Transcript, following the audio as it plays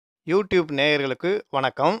YouTube நேயர்களுக்கு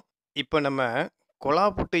வணக்கம். இப்போ நம்ம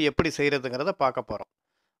கொலாப்புட்டு எப்படி செய்கிறதுங்கிறத பார்க்க போகிறோம்.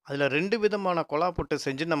 அதில் 2 விதமான கொலாப்புட்டு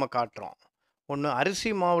செஞ்சு நம்ம காட்டுறோம். ஒன்று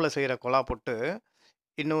அரிசி மாவில் செய்கிற கொலாப்புட்டு,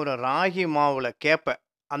 இன்னொரு ராகி மாவில் கேப்பை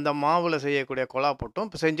அந்த மாவில் செய்யக்கூடிய கொலாப்புட்டும்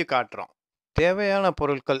இப்போ செஞ்சு காட்டுறோம். தேவையான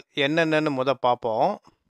பொருட்கள் என்னென்னன்னு பார்ப்போம்.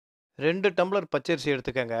 2 டம்ளர் பச்சரிசி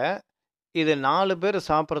எடுத்துக்கங்க. இது 4 பேர்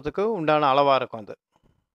சாப்பிட்றதுக்கு உண்டான அளவாக இருக்கும் அது.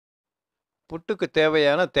 புட்டுக்கு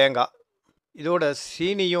தேவையான தேங்காய். இதோட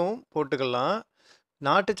சீனியும் போட்டுக்கலாம்,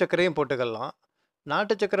 நாட்டு சர்க்கரையும் போட்டுக்கலாம்.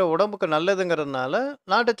 நாட்டு சர்க்கரை உடம்புக்கு நல்லதுங்கிறதுனால,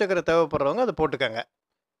 நாட்டு சர்க்கரை தேவைப்படுறவங்க அத போட்டுக்கங்க.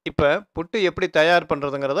 இப்ப புட்டு எப்படி தயார்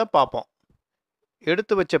பண்ணுறதுங்கிறத பார்ப்போம்.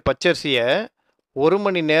 எடுத்து வச்ச பச்சரிசிய 1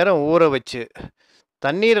 மணி நேரம் ஊற வச்சு,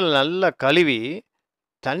 தண்ணீரில் நல்லா கழுவி,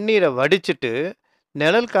 தண்ணீரை வடிச்சிட்டு,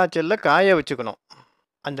 நிழல் காய்ச்சல்ல காய வச்சுக்கணும்.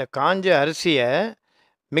 அந்த காஞ்ச அரிசிய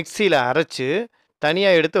மிக்ஸியில் அரைச்சு,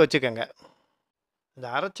 தனியாக எடுத்து வச்சுக்கங்க. இந்த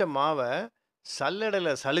அரைச்ச மாவை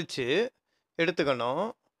சல்லடையில் சலிச்சு எடுத்துக்கணும்.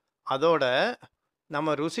 அதோட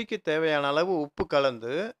நம்ம ருசிக்கு தேவையான அளவு உப்பு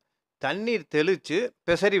கலந்து தண்ணீர் தெளித்து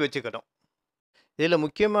பெசரி வச்சுக்கணும். இதில்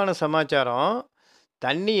முக்கியமான சமாச்சாரம்,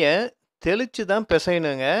 தண்ணியை தெளித்து தான்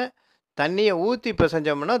பிசையணுங்க. தண்ணியை ஊற்றி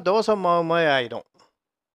பிசைஞ்சோம்னா தோசை மாவு மாதிரி ஆயிடும்.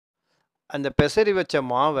 அந்த பெசரி வச்ச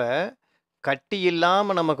மாவை கட்டி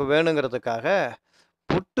இல்லாமல் நமக்கு வேணுங்கிறதுக்காக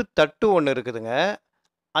புட்டு தட்டு ஒன்று இருக்குதுங்க.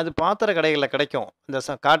 அது பாத்திர கடைகளில் கிடைக்கும்.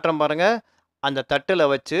 இந்த காட்டுறேன் பாருங்க. அந்த தட்டில்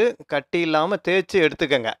வச்சு கட்டி இல்லாமல் தேய்ச்சி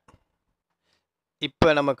எடுத்துக்கங்க. இப்போ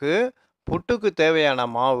நமக்கு புட்டுக்கு தேவையான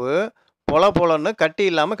மாவு பொல பொலன்னு கட்டி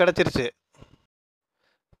இல்லாமல் கிடச்சிருச்சு.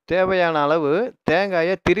 தேவையான அளவு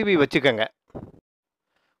தேங்காயை திருவி வச்சுக்கோங்க.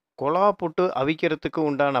 கொலா புட்டு அவிக்கிறதுக்கு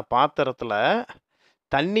உண்டான பாத்திரத்தில்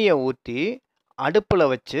தண்ணியை ஊற்றி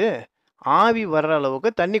அடுப்பில் வச்சு ஆவி வர்ற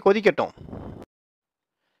அளவுக்கு தண்ணி கொதிக்கட்டும்.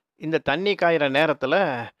 இந்த தண்ணி காயிற நேரத்தில்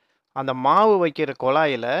அந்த மாவு வைக்கிற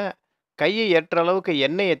குழாயில் கையை எட்டுற அளவுக்கு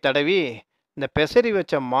எண்ணெயை தடவி இந்த பெசரி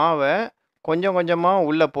வச்ச மாவை கொஞ்சம் கொஞ்சமாக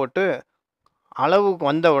உள்ளே போட்டு அளவுக்கு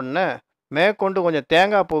வந்த உடனே மேற்கொண்டு கொஞ்சம்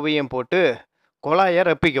தேங்காய் பூவையும் போட்டு குழாயை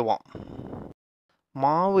ரப்பிக்குவோம்.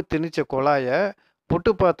 மாவு திணிச்ச குழாயை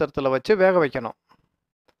புட்டு பாத்திரத்தில் வச்சு வேக வைக்கணும்.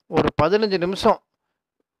 ஒரு 15 நிமிஷம்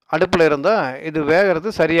அடுப்பில் இருந்தால் இது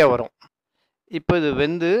வேகிறது சரியாக வரும். இப்போ இது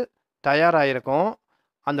வெந்து தயாராகிருக்கும்.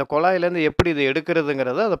 அந்த குழாயிலேருந்து எப்படி இது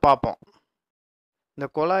எடுக்கிறதுங்கிறத அதை பார்ப்போம். இந்த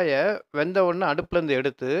குழாயை வெந்த உடனே அடுப்புலேருந்து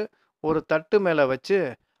எடுத்து ஒரு தட்டு மேலே வச்சு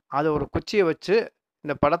அதை ஒரு குச்சியை வச்சு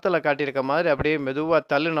இந்த படத்தில் காட்டியிருக்க மாதிரி அப்படியே மெதுவாக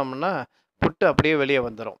தள்ளினோம்னா புட்டு அப்படியே வெளியே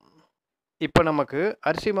வந்துடும். இப்போ நமக்கு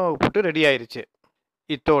அரிசி மாவு புட்டு ரெடி ஆயிடுச்சு.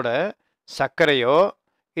 இத்தோட சர்க்கரையோ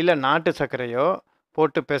இல்லை நாட்டு சர்க்கரையோ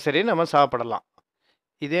போட்டு பெசரி நம்ம சாப்பிடலாம்.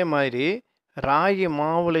 இதே மாதிரி ராகி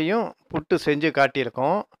மாவுலேயும் புட்டு செஞ்சு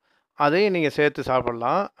காட்டியிருக்கோம். அதையும் நீங்கள் சேர்த்து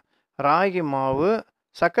சாப்பிடலாம். ராகி மாவு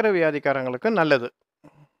சர்க்கரை வியாதிக்காரங்களுக்கு நல்லது.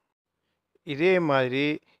 இதே மாதிரி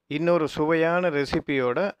இன்னொரு சுவையான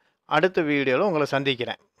ரெசிபியோட அடுத்த வீடியோவில் உங்களை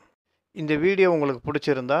சந்திக்கிறேன். இந்த வீடியோ உங்களுக்கு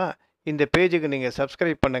பிடிச்சிருந்தா இந்த பேஜுக்கு நீங்கள்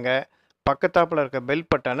சப்ஸ்கிரைப் பண்ணுங்கள். பக்கத்தாப்பில் இருக்க பெல்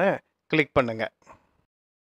பட்டனை கிளிக் பண்ணுங்கள்.